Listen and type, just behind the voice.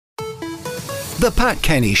The Pat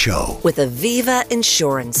Kenny Show with Aviva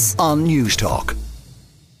Insurance on Newstalk.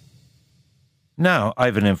 Now,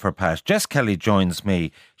 Ivan in for Pat. Jess Kelly joins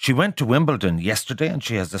me. She went to Wimbledon yesterday and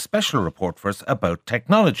she has a special report for us about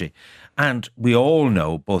technology. And we all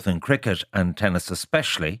know, both in cricket and tennis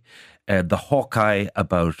especially, the hawkeye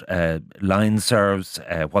about line serves,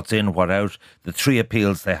 what's in, what out, the 3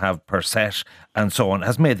 appeals they have per set and so on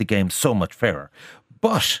has made the game so much fairer.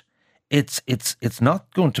 But it's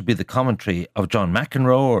not going to be the commentary of John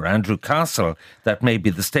McEnroe or Andrew Castle that may be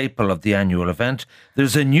the staple of the annual event.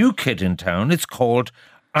 There's a new kid in town. It's called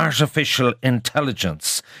artificial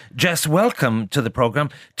intelligence. Jess, welcome to the programme.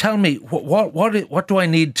 Tell me, what do I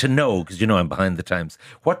need to know? Because you know I'm behind the times.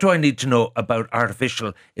 What do I need to know about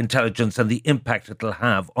artificial intelligence and the impact it'll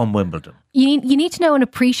have on Wimbledon? You need to know and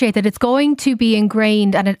appreciate that it's going to be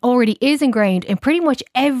ingrained, and it already is ingrained, in pretty much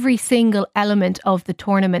every single element of the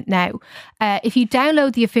tournament now. If you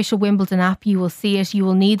download the official Wimbledon app, you will see it. You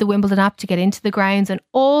will need the Wimbledon app to get into the grounds and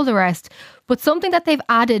all the rest. But something that they've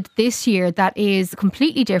added this year that is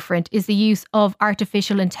completely different is the use of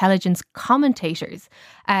artificial intelligence commentators.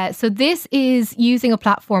 So this is using a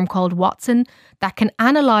platform called Watson that can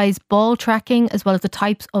analyse ball tracking as well as the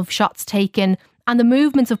types of shots taken and the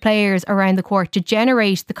movements of players around the court to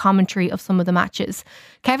generate the commentary of some of the matches.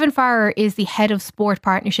 Kevin Farrer is the head of sport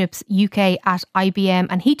partnerships UK at IBM,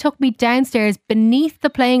 and he took me downstairs beneath the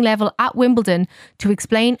playing level at Wimbledon to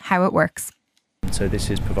explain how it works. So this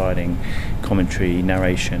is providing commentary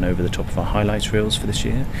narration over the top of our highlights reels for this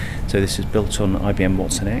year. So this is built on IBM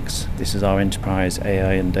Watson X. This is our enterprise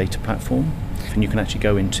AI and data platform. And you can actually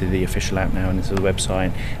go into the official app now and into the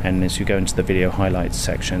website, and as you go into the video highlights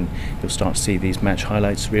section, you'll start to see these match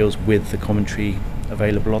highlights reels with the commentary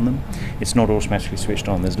available on them. It's not automatically switched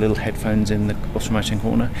on. There's little headphones in the bottom right hand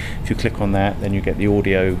corner. If you click on that, then you get the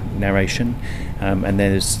audio narration, and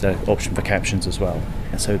there's the option for captions as well.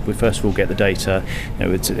 And so we first of all get the data.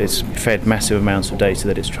 It's fed massive amounts of data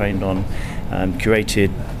that it's trained on,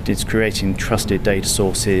 it's creating trusted data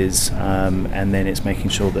sources, and then it's making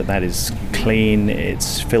sure that that is clean,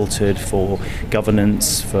 it's filtered for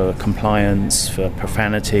governance, for compliance, for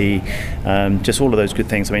profanity, just all of those good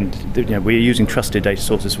things. I mean, we're using trusted data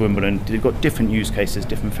sources for Wimbledon. They've got different use cases,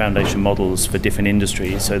 different foundation models for different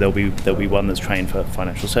industries. So there'll be one that's trained for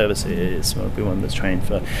financial services, there'll be one that's trained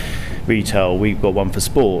for retail. We've got one for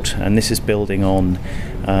sport, and this is building on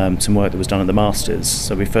some work that was done at the Masters.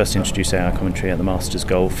 So we first introduced our commentary at the Masters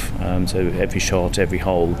Golf. So every shot, every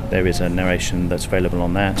hole, there is a narration that's available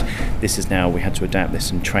on that. This is now, we had to adapt this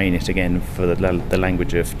and train it again for the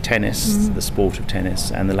language of tennis, the sport of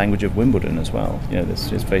tennis, and the language of Wimbledon as well.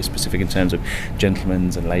 This is very specific in terms of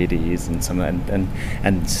gentlemen's and ladies and some, and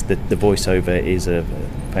the voiceover is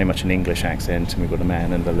very much an English accent, and we've got a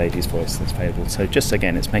man and a lady's voice that's available. So just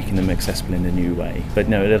again, it's making them accessible in a new way. But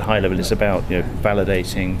no, at a high level, it's about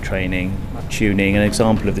validating, training, tuning. An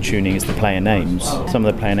example of the tuning is the player names. Some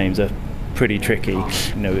of the player names are pretty tricky.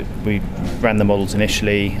 We ran the models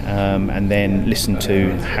initially, and then listened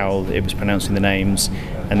to how it was pronouncing the names,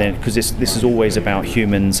 and then because this is always about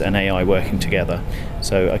humans and AI working together.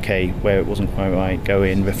 So where it wasn't quite right, go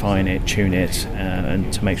in, refine it, tune it,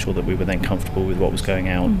 and to make sure that we were then comfortable with what was going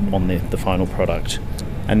out on the final product.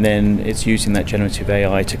 And then it's using that generative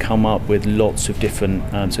AI to come up with lots of different,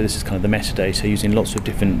 so this is kind of the metadata, using lots of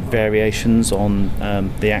different variations on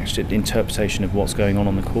the actual interpretation of what's going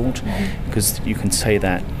on the court, because you can say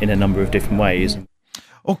that in a number of different ways.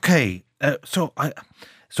 Okay, so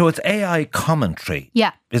it's AI commentary.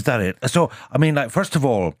 Yeah. Is that it? So, I mean, first of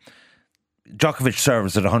all, Djokovic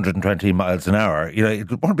serves at 120 miles an hour. It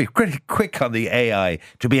want to be pretty quick on the AI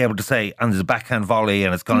to be able to say, and there's a backhand volley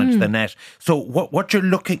and it's gone into the net. So what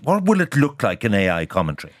will it look like in AI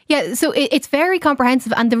commentary? Yeah, so it's very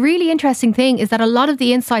comprehensive. And the really interesting thing is that a lot of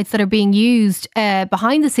the insights that are being used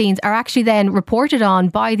behind the scenes are actually then reported on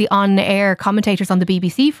by the on-air commentators on the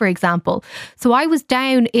BBC, for example. So I was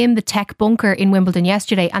down in the tech bunker in Wimbledon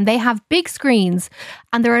yesterday, and they have big screens,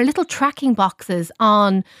 and there are little tracking boxes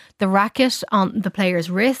on the racket, on the player's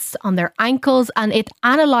wrists, on their ankles, and it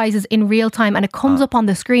analyses in real time and it comes up on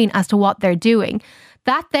the screen as to what they're doing.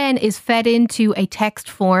 That then is fed into a text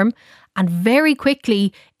form, and very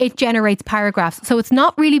quickly it generates paragraphs. So it's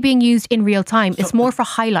not really being used in real time. It's more for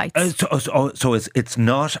highlights. So it's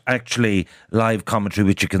not actually live commentary,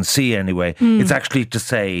 which you can see anyway. It's actually to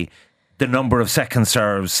say the number of second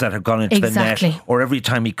serves that have gone into the net, or every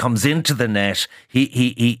time he comes into the net,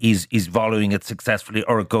 he's volleying it successfully,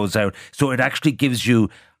 or it goes out. So it actually gives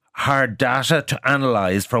you hard data to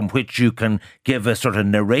analyse from which you can give a sort of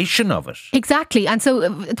narration of it. Exactly. And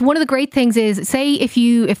so one of the great things is, say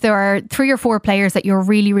if there are 3 or 4 players that you're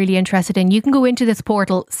really, really interested in, you can go into this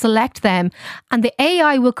portal, select them, and the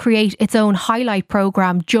AI will create its own highlight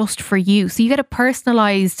program just for you. So you get a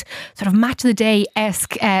personalised sort of match of the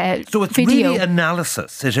day-esque So it's video. really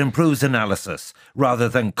analysis. It improves analysis rather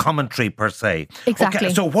than commentary per se. Exactly.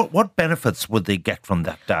 Okay, so what benefits would they get from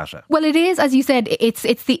that data? Well, it is, as you said, it's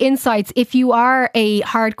the insights. If you are a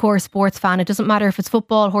hardcore sports fan, it doesn't matter if it's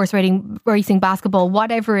football, horse racing, basketball,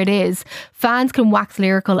 whatever it is, fans can wax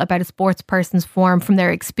lyrical about a sports person's form from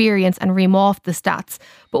their experience and ream off the stats.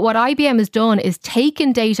 But what IBM has done is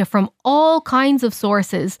taken data from all kinds of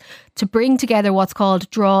sources to bring together what's called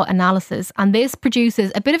draw analysis. And this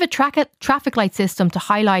produces a bit of a traffic light system to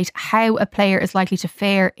highlight how a player is likely to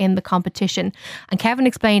fare in the competition. And Kevin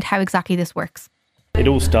explained how exactly this works. It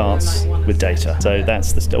all starts with data. So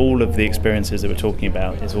that's all of the experiences that we're talking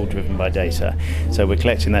about is all driven by data. So we're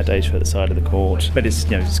collecting that data at the side of the court, but it's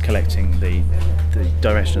just collecting the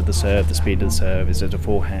direction of the serve, the speed of the serve. Is it a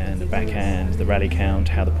forehand, a backhand, the rally count,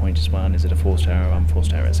 how the point is won, is it a forced error,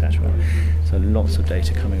 unforced error, etc. So lots of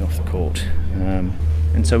data coming off the court.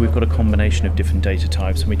 And so we've got a combination of different data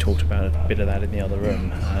types, and we talked about a bit of that in the other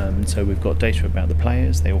room. So we've got data about the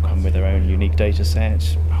players. They all come with their own unique data set,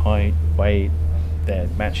 height, weight, their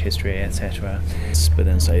match history, etc. But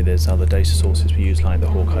then say there's other data sources we use like the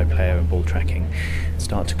Hawkeye player and ball tracking,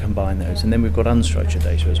 start to combine those. And then we've got unstructured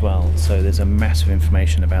data as well. So there's a massive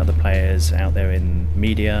information about the players out there in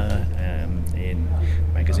media, in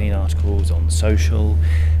magazine articles, on social.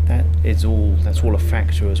 That's all a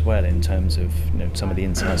factor as well in terms of some of the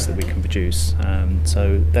insights that we can produce.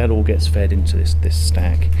 So that all gets fed into this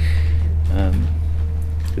stack.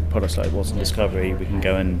 With products like Watson Discovery, we can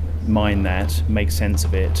go and mine that, make sense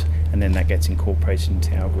of it, and then that gets incorporated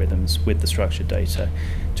into the algorithms with the structured data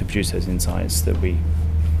to produce those insights that we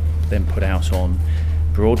then put out on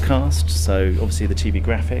broadcast. So obviously the TV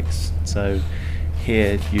graphics. So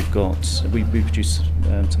here you've got, we produce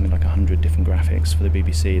something like 100 different graphics for the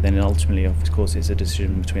BBC. Then ultimately, of course, it's a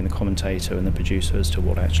decision between the commentator and the producer as to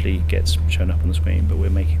what actually gets shown up on the screen, but we're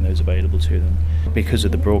making those available to them. Because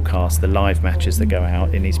of the broadcast, the live matches that go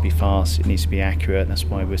out, it needs to be fast, it needs to be accurate. That's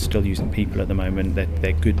why we're still using people at the moment.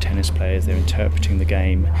 They're good tennis players, they're interpreting the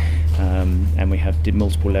game, and we have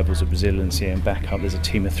multiple levels of resiliency and backup. There's a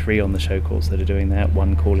team of 3 on the show courts that are doing that,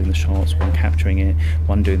 one calling the shots, one capturing it,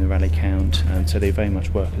 one doing the rally count, and so they very much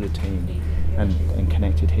work as a team and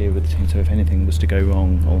connected here with the team. So if anything was to go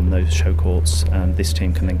wrong on those show courts, this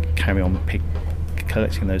team can then carry on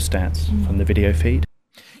collecting those stats from the video feed.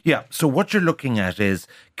 Yeah, so what you're looking at is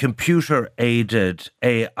computer-aided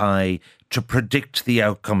AI to predict the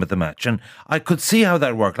outcome of the match. And I could see how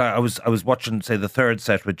that worked. I was watching, say, the third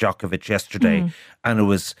set with Djokovic yesterday, and it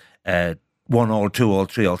was 1-all, 2-all,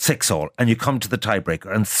 3-all, 6-all, and you come to the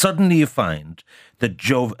tiebreaker, and suddenly you find that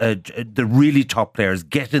the really top players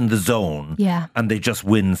get in the zone, and they just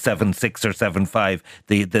win 7-6 or 7-5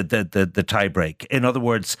 the tiebreak. In other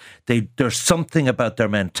words, there's something about their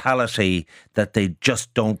mentality that they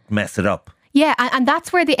just don't mess it up. Yeah, and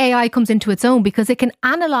that's where the AI comes into its own, because it can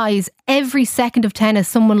analyse every second of tennis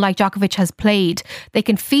someone like Djokovic has played. They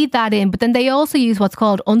can feed that in, but then they also use what's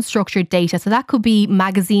called unstructured data. So that could be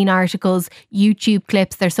magazine articles, YouTube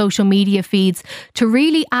clips, their social media feeds, to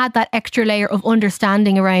really add that extra layer of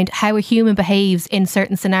understanding around how a human behaves in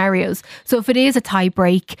certain scenarios. So if it is a tie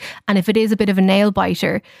break and if it is a bit of a nail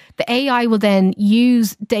biter, the AI will then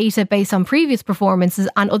use data based on previous performances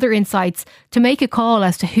and other insights to make a call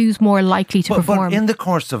as to who's more likely to perform. But in the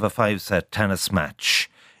course of a 5-set tennis match,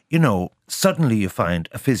 suddenly you find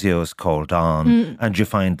a physio is called on and you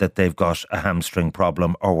find that they've got a hamstring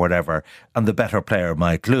problem or whatever, and the better player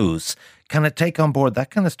might lose. Can it take on board that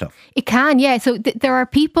kind of stuff? It can, yeah. So there are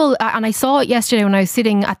people, and I saw it yesterday when I was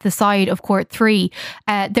sitting at the side of court 3,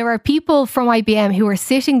 there are people from IBM who are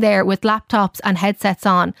sitting there with laptops and headsets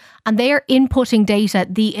on, and they are inputting data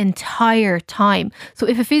the entire time. So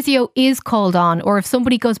if a physio is called on, or if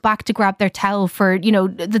somebody goes back to grab their towel for,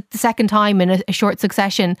 the second time in a short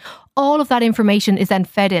succession, all of that information is then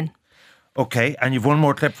fed in. Okay, and you've one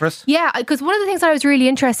more clip for us? Yeah, because one of the things that I was really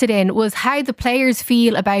interested in was how the players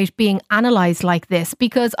feel about being analysed like this.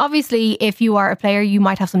 Because obviously, if you are a player, you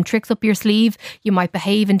might have some tricks up your sleeve. You might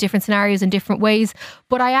behave in different scenarios in different ways.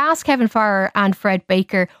 But I asked Kevin Farrer and Fred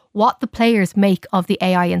Baker what the players make of the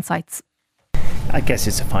AI insights. I guess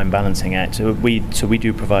it's a fine balancing act. We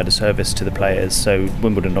do provide a service to the players. So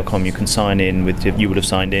Wimbledon.com, you can sign in with, you would have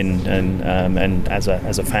signed in, and as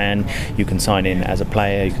a fan, you can sign in as a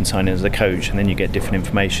player, you can sign in as a coach, and then you get different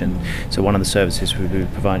information. So one of the services we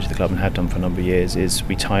provide to the club and have done for a number of years is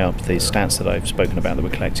we tie up the stats that I've spoken about that we're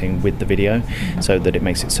collecting with the video, so that it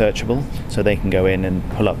makes it searchable. So they can go in and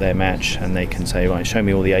pull up their match, and they can say, right, show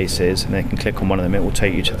me all the aces, and they can click on one of them. It will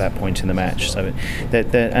take you to that point in the match. So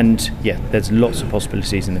there's lots of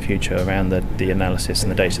possibilities in the future around the analysis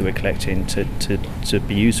and the data that we're collecting to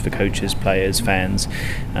be used for coaches, players, fans,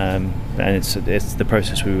 and it's the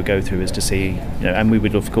process we would go through is to see, and we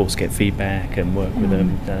would of course get feedback and work with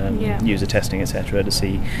them, user testing, etc., to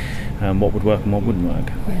see what would work and what wouldn't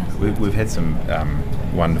work. Yeah. We've had some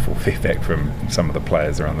wonderful feedback from some of the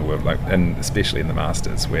players around the world, and especially in the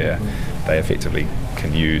Masters, where they effectively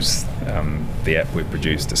can use the app we've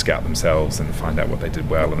produced to scout themselves and find out what they did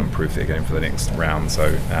well and improve their game for the next round.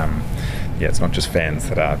 So it's not just fans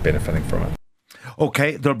that are benefiting from it.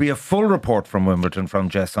 Okay, there'll be a full report from Wimbledon from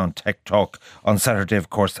Jess on Tech Talk on Saturday, of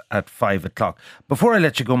course, at 5 o'clock. Before I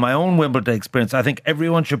let you go, my own Wimbledon experience, I think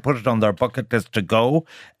everyone should put it on their bucket list to go.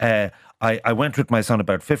 I went with my son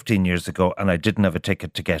about 15 years ago and I didn't have a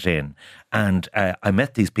ticket to get in. And I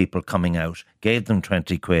met these people coming out, gave them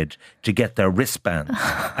 20 quid to get their wristbands.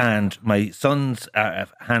 And my son's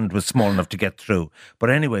hand was small enough to get through.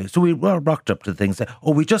 But anyway, so we were rocked up to the things. Said,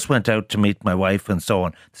 we just went out to meet my wife and so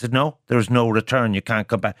on. They said, no, there's no return. You can't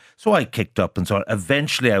come back. So I kicked up and so on.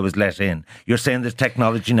 Eventually I was let in. You're saying there's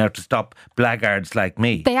technology now to stop blackguards like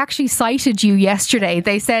me. They actually cited you yesterday.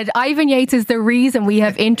 They said Ivan Yates is the reason we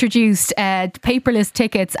have introduced paperless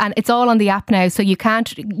tickets, and it's all on the app now, so you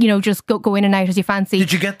can't just go in and out as you fancy.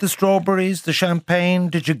 Did you get the strawberries, the champagne?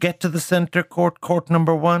 Did you get to the centre court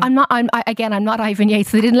number one? I'm not Ivan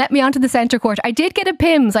Yates. They didn't let me onto the centre court. I did get a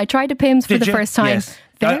Pimm's. I tried a Pimm's for the first time. Yes.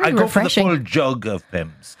 Very I go refreshing. for the full jug of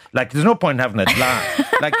Pimm's. Like, there's no point in having a glass.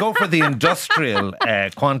 Like, go for the industrial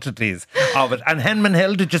quantities of it. And Henman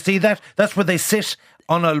Hill, did you see that? That's where they sit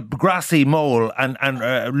on a grassy mole and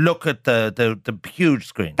look at the huge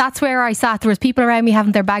screen. That's where I sat. There was people around me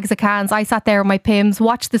having their bags of cans. I sat there with my Pimm's,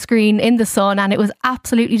 watched the screen in the sun, and it was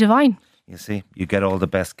absolutely divine. You see, you get all the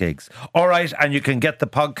best gigs. All right, and you can get the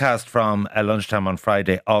podcast from lunchtime on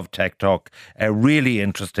Friday of Tech Talk. Really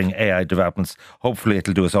interesting AI developments. Hopefully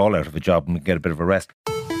it'll do us all out of a job and we get a bit of a rest.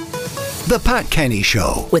 The Pat Kenny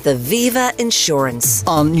Show with Aviva Insurance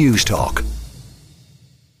on Newstalk.